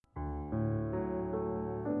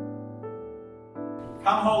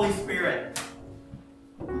Come, Holy Spirit,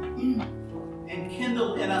 and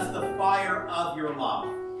kindle in us the fire of your love.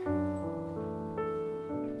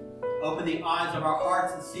 Open the eyes of our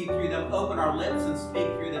hearts and see through them. Open our lips and speak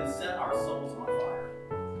through them. Set our souls on fire.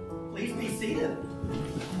 Please be seated.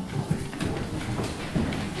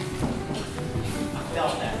 I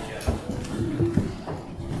felt that, Joe.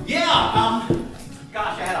 Yeah,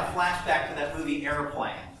 gosh, I had a flashback to that movie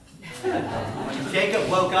Airplane. When Jacob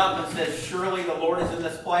woke up and said, "Surely the Lord is in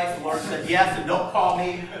this place," the Lord said, "Yes, and don't call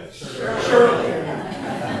me Surely."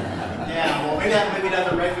 Yeah, well, maybe that movie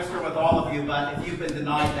doesn't register with all of you, but if you've been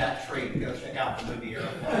denied that treat, go check out the movie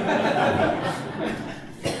Airplane.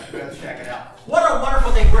 Go check it out. What a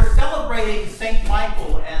wonderful day. We're celebrating St.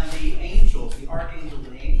 Michael and the angels, the archangels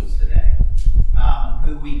and the angels today,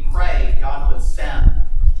 who we pray God would send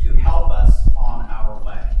to help us on our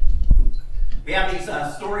way. We have these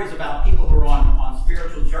stories about people who are on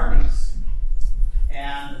spiritual journeys.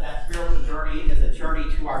 And that spiritual journey is a journey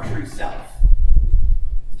to our true self.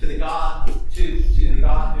 To the God who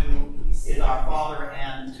is our Father,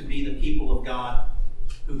 and to be the people of God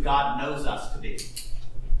who God knows us to be.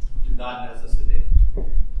 Who God knows us to be.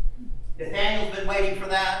 Nathaniel's been waiting for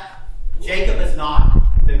that. Jacob has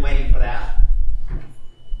not been waiting for that.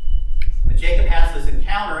 But Jacob has this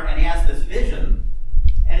encounter and he has this vision.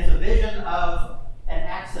 And it's a vision of an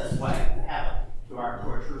access way to heaven, to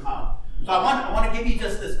our true home. So I want to give you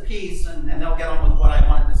just this piece, and then I'll get on with what I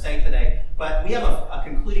wanted to say today. But we have a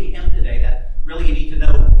concluding hymn today that really you need to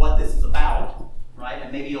know what this is about, right?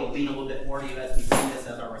 And maybe it'll mean a little bit more to you as we sing this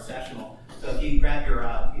as our recessional. So if you grab your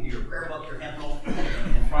prayer book, your hymnal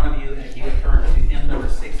in front of you, and if you would turn to hymn number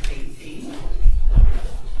 618.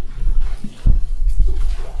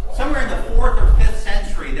 Somewhere in the 4th or 5th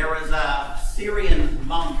century, there was a Syrian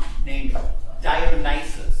monk named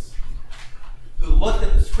Dionysius who looked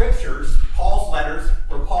at the scriptures, Paul's letters,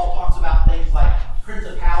 where Paul talks about things like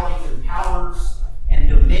principalities and powers and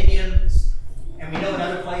dominions. And we know in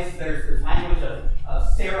other places there's language of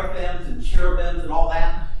seraphims and cherubims and all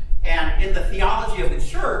that. And in the theology of the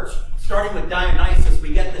church, starting with Dionysius,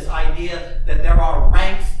 we get this idea that there are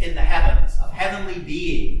ranks in the heavens of heavenly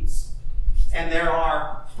beings. And there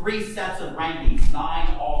are 3 sets of rankings,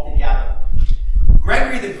 9 altogether.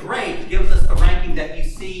 Gregory the Great gives us the ranking that you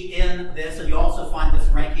see in this, and you also find this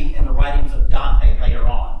ranking in the writings of Dante later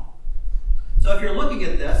on. So if you're looking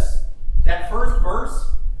at this, that first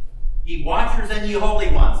verse, ye watchers and ye holy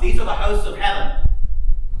ones, these are the hosts of heaven.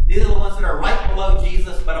 These are the ones that are right below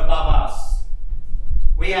Jesus but above us.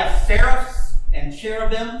 We have seraphs and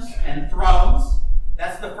cherubims and thrones.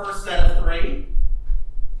 That's the first set of 3.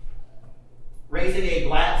 Raising a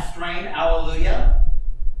glad strain, alleluia.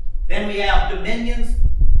 Then we have dominions,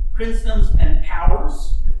 princedoms, and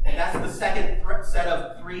powers. That's the second set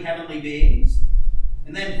of 3 heavenly beings.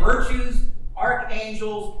 And then virtues,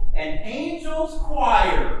 archangels, and angels'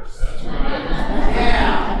 choirs. That's right.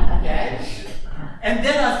 Yeah. Okay. And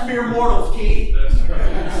then us mere mortals, Keith.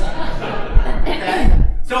 Okay.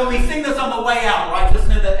 So when we sing this on the way out, right?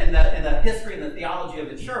 Listen to in the history and the theology of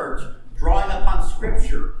the church, drawing upon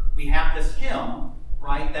Scripture, we have this hymn,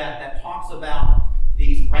 right, that talks about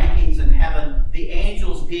these rankings in heaven, the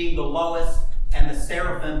angels being the lowest and the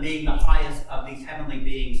seraphim being the highest of these heavenly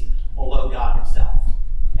beings below God himself.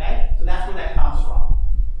 Okay? So that's where that comes from.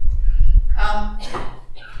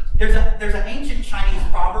 There's an ancient Chinese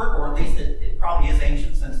proverb, or at least it probably is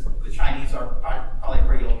ancient since the Chinese are probably a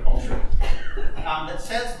pretty old culture, that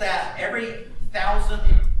says that every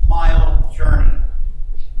 1,000-mile journey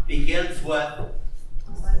begins with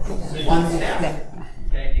 1 step.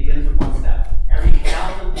 Okay, it begins with 1 step. Every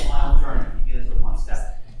 1,000-mile journey begins with 1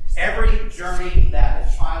 step. Every journey that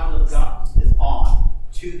a child of God is on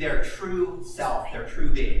to their true self, their true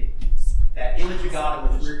being, that image of God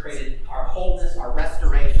in which we're created, our wholeness, our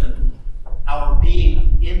restoration, our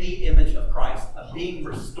being in the image of Christ, of being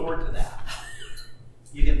restored to that.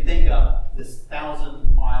 You can think of this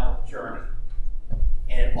 1,000-mile journey.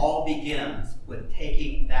 And it all begins with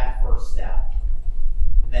taking that first step.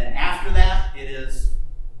 Then after that, it is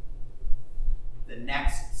the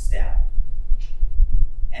next step.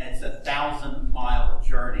 And it's a 1,000-mile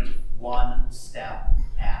journey, 1 step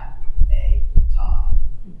at a time.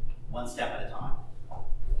 1 step at a time.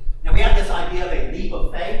 Now we have this idea of a leap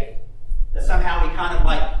of faith, that somehow we kind of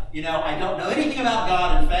like, I don't know anything about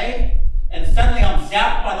God and faith, and suddenly I'm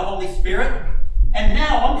zapped by the Holy Spirit, and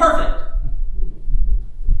now I'm perfect.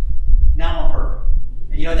 Now I'm perfect.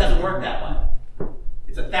 And it doesn't work that way.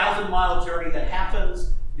 It's a 1,000-mile journey that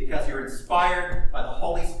happens because you're inspired by the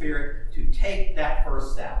Holy Spirit to take that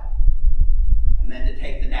first step, and then to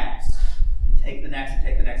take the next, and take the next, and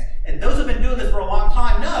take the next. And those who have been doing this for a long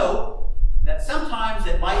time know that sometimes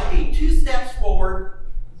it might be 2 steps forward,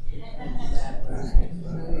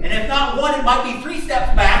 and if not one, it might be 3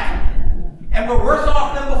 steps back, and we're worse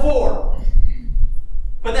off than before.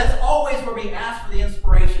 But that's always where we ask for the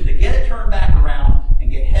inspiration to get it turned back around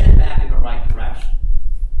and get headed back in the right direction.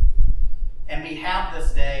 And we have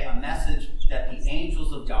this day a message that the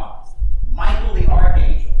angels of God, Michael the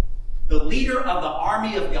archangel, the leader of the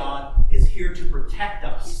army of God, is here to protect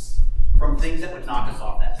us from things that would knock us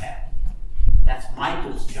off that path. That's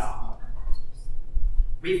Michael's job.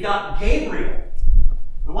 We've got Gabriel,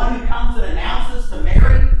 the one who comes and announces to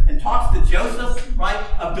Mary and talks to Joseph, right,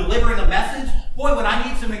 of delivering a message. Boy, when I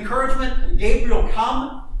need some encouragement, Gabriel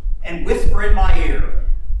come and whisper in my ear.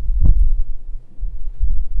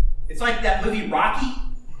 It's like that movie Rocky.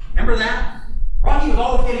 Remember that? Rocky was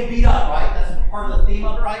always getting beat up, right? That's part of the theme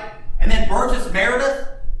of it, right? And then Burgess Meredith,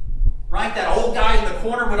 right? That old guy in the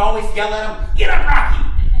corner would always yell at him, "Get up, Rocky!"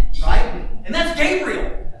 Right? And that's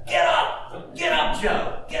Gabriel. Get up! Get up,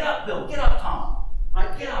 Joe! Get up, Bill! Get up, Tom!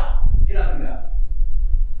 Right? Get up! Get up and go.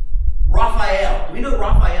 Raphael. Do we know who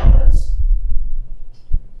Raphael is?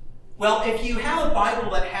 Well, if you have a Bible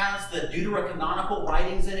that has the deuterocanonical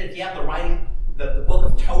writings in it, if you have the book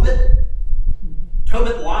of Tobit.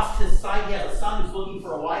 Tobit lost his sight. He has a son who's looking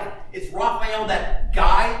for a wife. It's Raphael that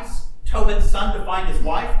guides Tobit's son to find his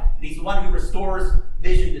wife, and he's the one who restores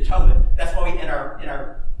vision to Tobit. That's why in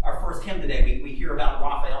our first hymn today, we hear about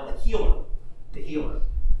Raphael, the healer. The healer.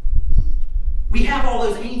 We have all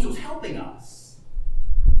those angels helping us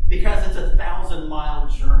because it's a 1,000-mile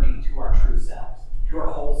journey to our true selves, to our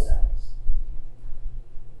whole selves.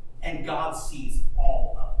 And God sees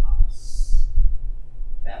all of us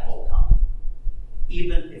that whole time,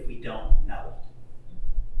 even if we don't know it.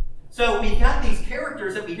 So we've got these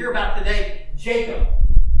characters that we hear about today, Jacob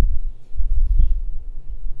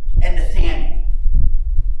and Nathaniel.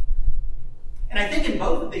 And I think in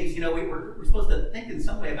both of these, we're supposed to think in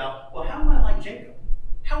some way about, well, how am I like Jacob?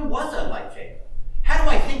 How was I like Jacob? How do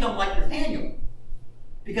I think I'm like Nathaniel?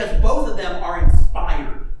 Because both of them are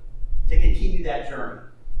inspired to continue that journey.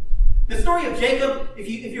 The story of Jacob, if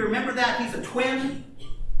you remember that, he's a twin.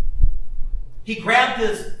 He grabbed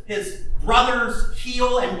his brother's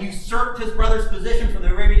heel and usurped his brother's position from the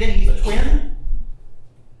very beginning. He's a twin.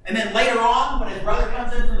 And then later on, when his brother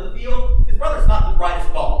comes in from the field, his brother's not the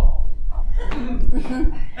brightest bulb.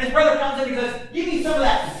 And his brother comes in and he goes, "Give me some of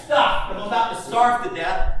that stuff, I'm about to starve to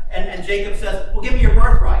death." And Jacob says, "Well, give me your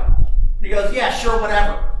birthright." And he goes, "Yeah, sure,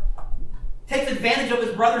 whatever." Takes advantage of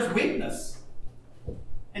his brother's weakness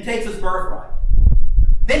and takes his birthright.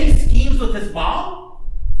 Then he schemes with his mom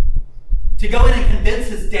to go in and convince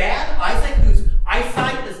his dad, Isaac, whose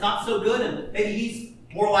eyesight is not so good, and maybe he's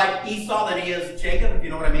more like Esau than he is Jacob, if you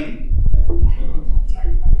know what I mean.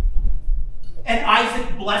 And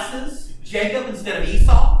Isaac blesses Jacob instead of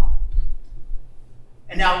Esau.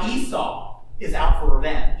 And now Esau is out for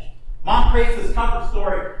revenge. Mom creates this cover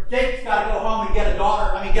story. Jacob's got to go home and get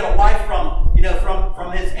a wife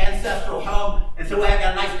from his ancestral home. And so I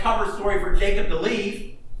got a nice cover story for Jacob to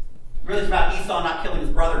leave. Really, it's about Esau not killing his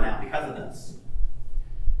brother now because of this.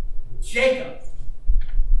 Jacob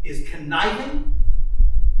is conniving.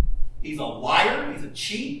 He's a liar. He's a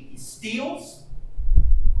cheat. He steals.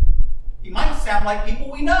 He might sound like people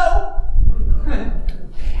we know.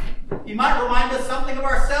 He might remind us something of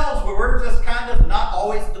ourselves where we're just kind of not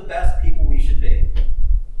always the best people we should be.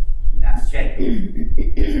 And that's Jacob.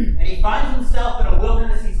 And he finds himself in a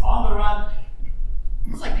wilderness. He's on the run.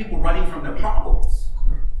 It's like people running from their problems.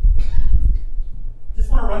 Just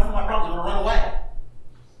want to run from my problems. I want to run away.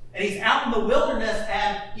 And he's out in the wilderness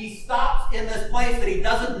and he stops in this place that he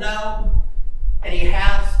doesn't know. And he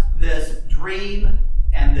has this dream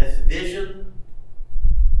and this vision.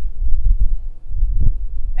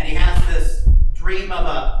 And he has this dream of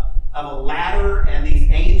a ladder and these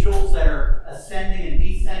angels that are ascending and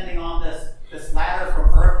descending on this ladder from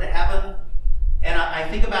earth to heaven. And I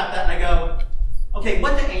think about that and I go, okay,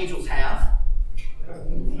 what do angels have?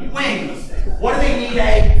 Wings. What do they need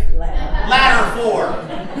a ladder for?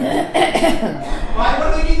 Right?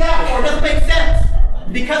 What do they need that for? It doesn't make sense.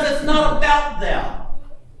 Because it's not about them.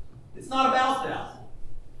 It's not about them.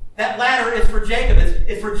 That ladder is for Jacob.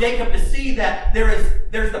 It's for Jacob to see that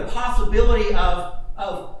there's the possibility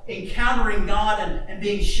of encountering God and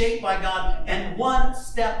being shaped by God. And one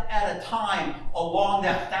step at a time along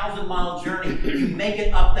that 1,000-mile journey, you make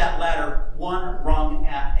it up that ladder one rung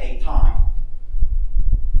at a time.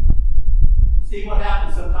 See what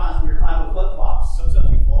happens sometimes when you're climbing flip-flops. Sometimes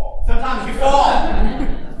you fall. Sometimes you fall.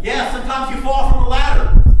 Yeah, sometimes you fall from the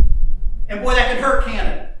ladder. And boy, that can hurt, can't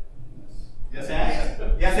it? Yes.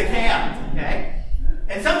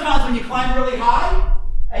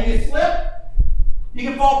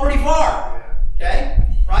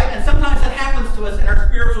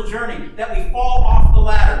 spiritual journey that we fall off the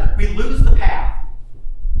ladder. We lose the path.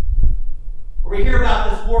 Or we hear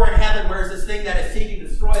about this war in heaven where there's this thing that is seeking to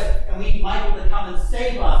destroy us, and we need Michael to come and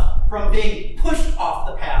save us from being pushed off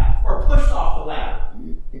the path or pushed off the ladder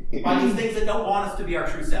by these things that don't want us to be our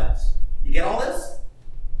true selves. You get all this?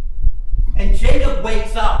 And Jacob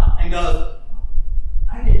wakes up and goes,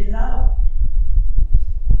 I didn't know.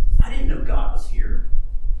 I didn't know God was here.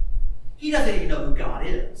 He doesn't even know who God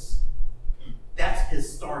is. That's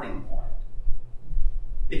his starting point.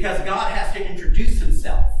 Because God has to introduce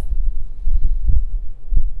himself.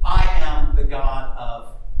 I am the God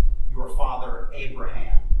of your father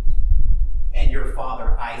Abraham and your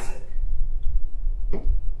father Isaac.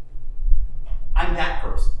 I'm that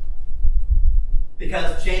person.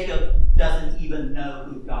 Because Jacob doesn't even know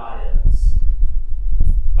who God is.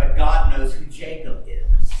 But God knows who Jacob is.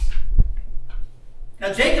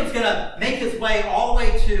 Now Jacob's going to make his way all the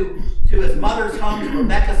way to his mother's home, to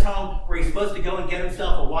Rebekah's home, where he's supposed to go and get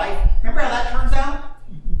himself a wife. Remember how that turns out?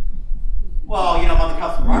 Well, I'm on the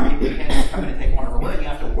custom property. You can't just come in and take one of her women. You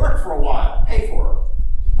have to work for a while, pay for her,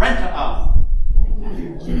 rent a home.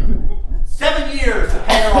 7 years to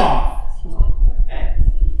pay her off. Okay?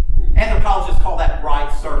 Anthropologists call that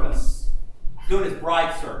bride service. Doing his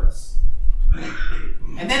bride service.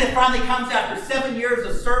 And then it finally comes after 7 years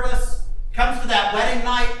of service, comes to that wedding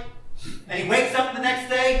night, and he wakes up the next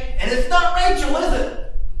day, and it's not Rachel, is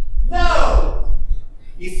it? No!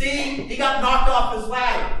 You see, he got knocked off his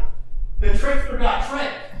ladder. The trickster got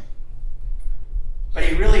tricked. But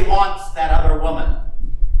he really wants that other woman.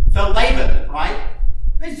 So Laban, right?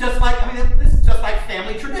 It's just like, this is just like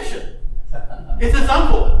family tradition. It's his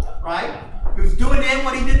uncle, right? Who's doing to him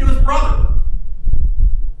what he did to his brother.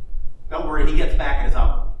 Don't worry, he gets back at his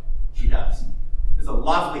uncle. She does. It's a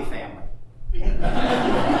lovely family.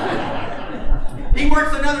 He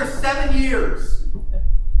works another 7 years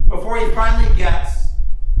before he finally gets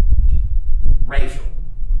Rachel.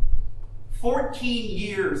 14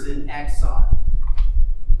 years in exile.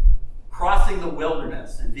 Crossing the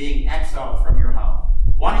wilderness and being exiled from your home.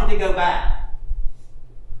 Wanting to go back.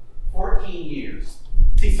 14 years.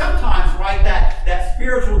 See, sometimes, right, that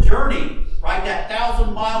spiritual journey, right, that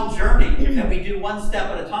 1,000-mile journey that we do one step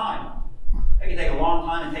at a time, it can take a long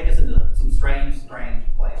time and take us into some strange, strange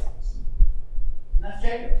places. And that's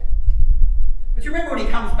Jacob. But you remember when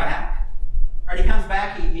he comes back? Right, he comes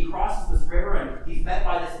back, he crosses this river, and he's met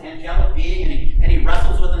by this angelic being, and he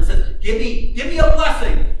wrestles with him and says, give me a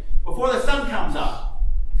blessing before the sun comes up.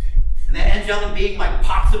 And that angelic being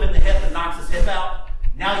pops him in the hip and knocks his hip out.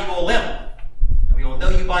 Now you will limp. And we will know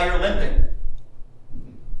you by your limping.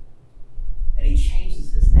 And he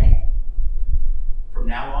changes his name. From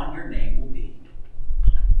now on, your name will be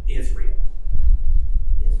Israel.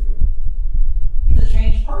 Israel. He's a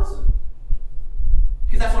changed person.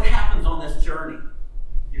 Because that's what happens on this journey.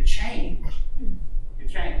 You're changed. You're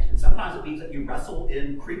changed. And sometimes it means that you wrestle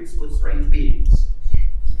in creeks with strange beings.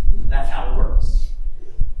 That's how it works.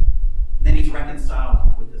 And then he's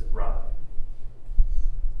reconciled with his brother.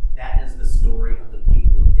 That is the story of the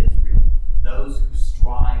people of Israel. Those who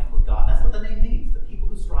strive for God. That's what the name means. The people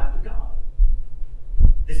who strive for God.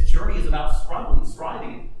 This journey is about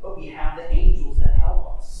striving, but we have the angels that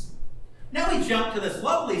help us. Now we jump to this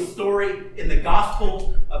lovely story in the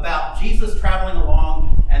Gospel about Jesus traveling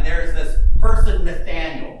along, and there's this person,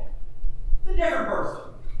 Nathaniel. It's a different person.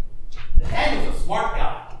 Nathaniel's a smart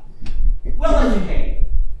guy, well-educated,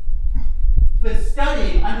 been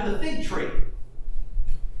studying under the fig tree,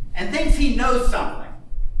 and thinks he knows something.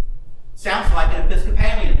 Sounds like an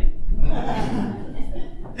Episcopalian.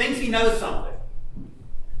 Thinks he knows something.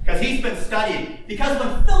 Because he's been studying. Because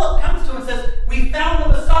when Philip comes to him and says, we found the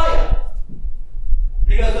Messiah.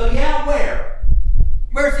 He goes, oh yeah, where?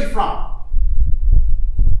 Where's he from?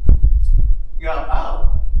 You go,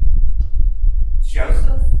 oh,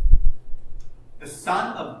 Joseph? The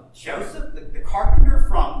son of Joseph? The carpenter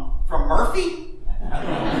from Murphy?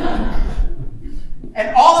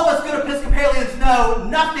 And all of us good Episcopalians know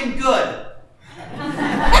nothing good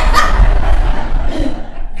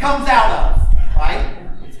comes out of, right?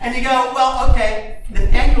 And you go, well, okay,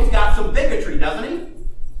 Nathaniel's got some bigotry, doesn't he?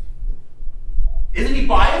 Isn't he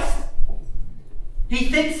biased? He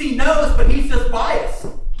thinks he knows, but he's just biased.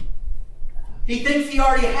 He thinks he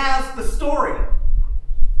already has the story.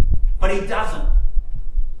 But he doesn't.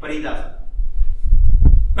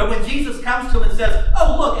 But when Jesus comes to him and says,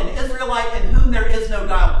 oh, look, an Israelite in whom there is no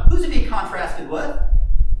God, who's he being contrasted with?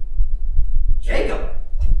 Jacob.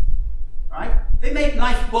 Right? They make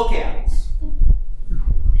nice bookends.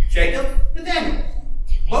 Jacob, Nathaniel.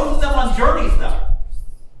 Both of them on journeys, though.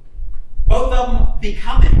 Both of them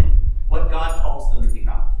becoming what God calls them to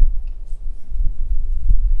become.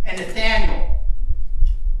 And Nathaniel,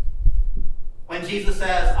 when Jesus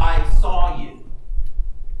says, I saw you,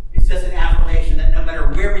 it's just an affirmation that no matter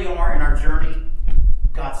where we are in our journey,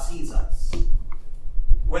 God sees us.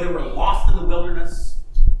 Whether we're lost in the wilderness,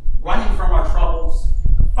 running from our troubles,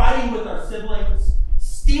 fighting with our siblings,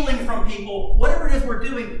 stealing from people, whatever it is we're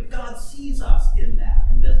doing, God sees us in that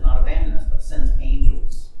and does not abandon us, but sends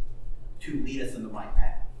angels to lead us in the right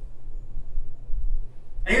path.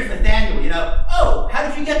 And here's Nathaniel, oh, how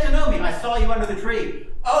did you get to know me? I saw you under the tree.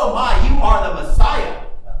 Oh my, you are the Messiah.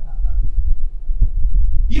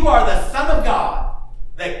 You are the Son of God,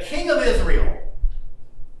 the King of Israel.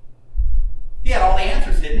 He had all the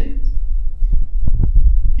answers, didn't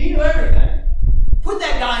he? He knew everything. Put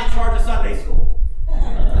that guy in charge of Sunday school.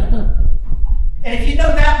 And if you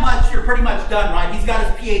know that much, you're pretty much done, right? He's got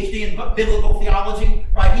his PhD in biblical theology,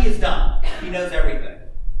 right? He is done. He knows everything.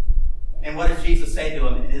 And what does Jesus say to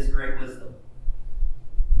him in his great wisdom?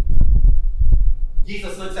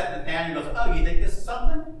 Jesus looks at Nathanael and goes, oh, you think this is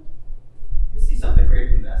something? You see something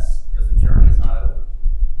greater than this, because the journey is not over.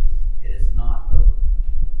 It is not over.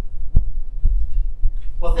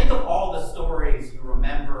 Well, think of all the stories you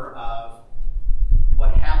remember of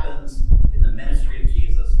what happens in the ministry of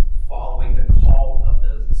Jesus following the call of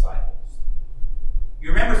those disciples. You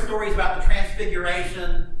remember stories about the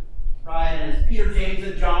transfiguration, right? And it's Peter, James,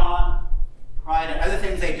 and John, right? And other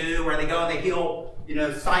things they do where they go and they heal,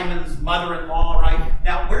 Simon's mother-in-law, right?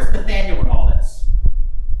 Now, where's Nathaniel in all this?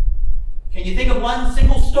 Can you think of one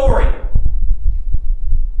single story?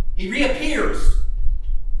 He reappears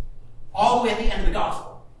all the way at the end of the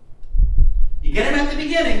gospel. You get him at the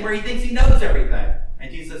beginning where he thinks he knows everything. And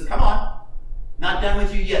Jesus says, come on, not done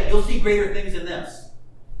with you yet. You'll see greater things than this.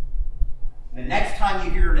 And the next time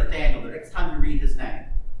you hear Nathaniel, the next time you read his name,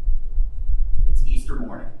 it's Easter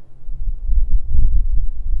morning.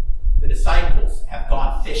 The disciples have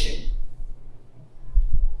gone fishing.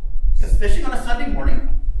 Because fishing on a Sunday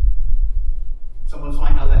morning, someone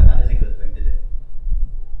might know that is a good thing to do.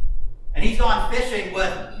 And he's gone fishing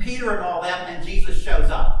with Peter and all them, and Jesus shows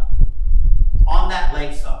up on that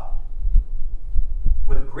lakeside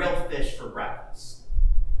with grilled fish for breakfast.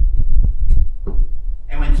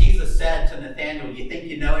 And when Jesus said to Nathanael, you think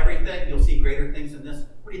you know everything? You'll see greater things than this.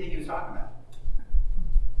 What do you think he was talking about?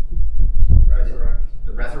 Resurrection.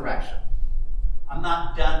 The resurrection. I'm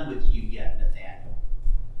not done with you yet, Nathanael.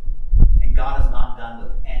 And God is not done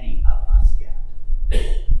with any of us yet.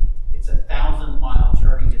 It's a 1,000-mile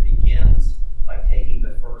journey that begins by taking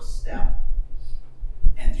the first step.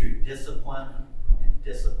 And through discipline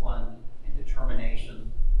and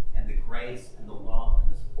determination and the grace and the love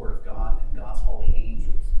and the support of God and God's holy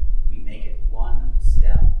angels, we make it one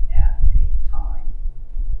step at a time.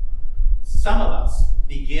 Some of us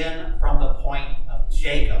begin from the point of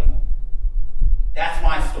Jacob. That's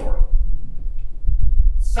my story.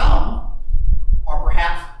 Some are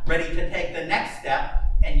perhaps ready to take the next step,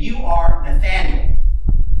 and you are Nathaniel.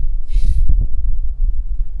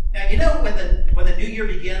 Now, when the new year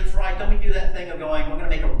begins, right, don't we do that thing of going, we're going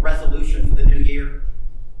to make a resolution for the new year?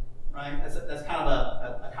 Right? That's kind of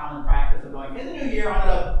a common practice of going, in the new year, I'm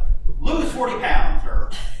going to lose 40 pounds,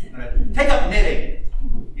 or I'm going to take up knitting,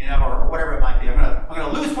 or whatever it might be. I'm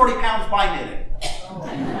going to lose 40 pounds by knitting.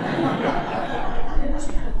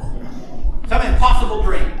 Some impossible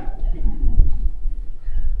dream.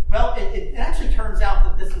 Well, it actually turns out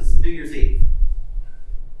that this is New Year's Eve.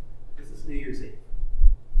 This is New Year's Eve.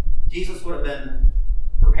 Jesus would have been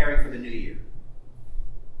preparing for the new year.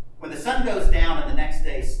 When the sun goes down and the next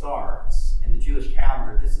day starts in the Jewish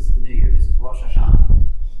calendar, this is the new year. This is Rosh Hashanah.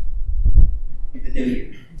 The new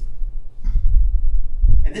year.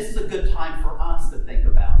 And this is a good time for us to think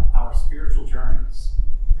about our spiritual journeys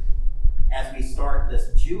as we start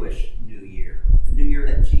this Jewish New Year, the new year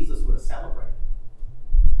that Jesus would have celebrated.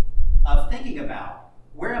 Of thinking about,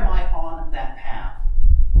 where am I on that path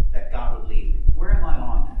that God would lead me? Where am I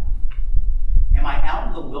on that? Am I out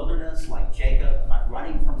in the wilderness like Jacob? Am I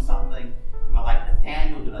running from something? Am I like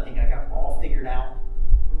Nathaniel? Do I think I got it all figured out?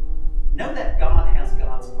 Know that God has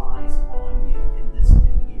God's eyes on you in this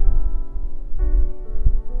new year.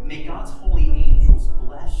 And may God's holy angels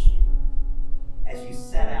bless you as you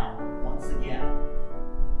set out once again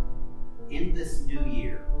in this new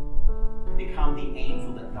year to become the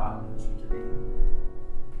angel that God wants you to be.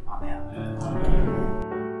 Amen. Amen.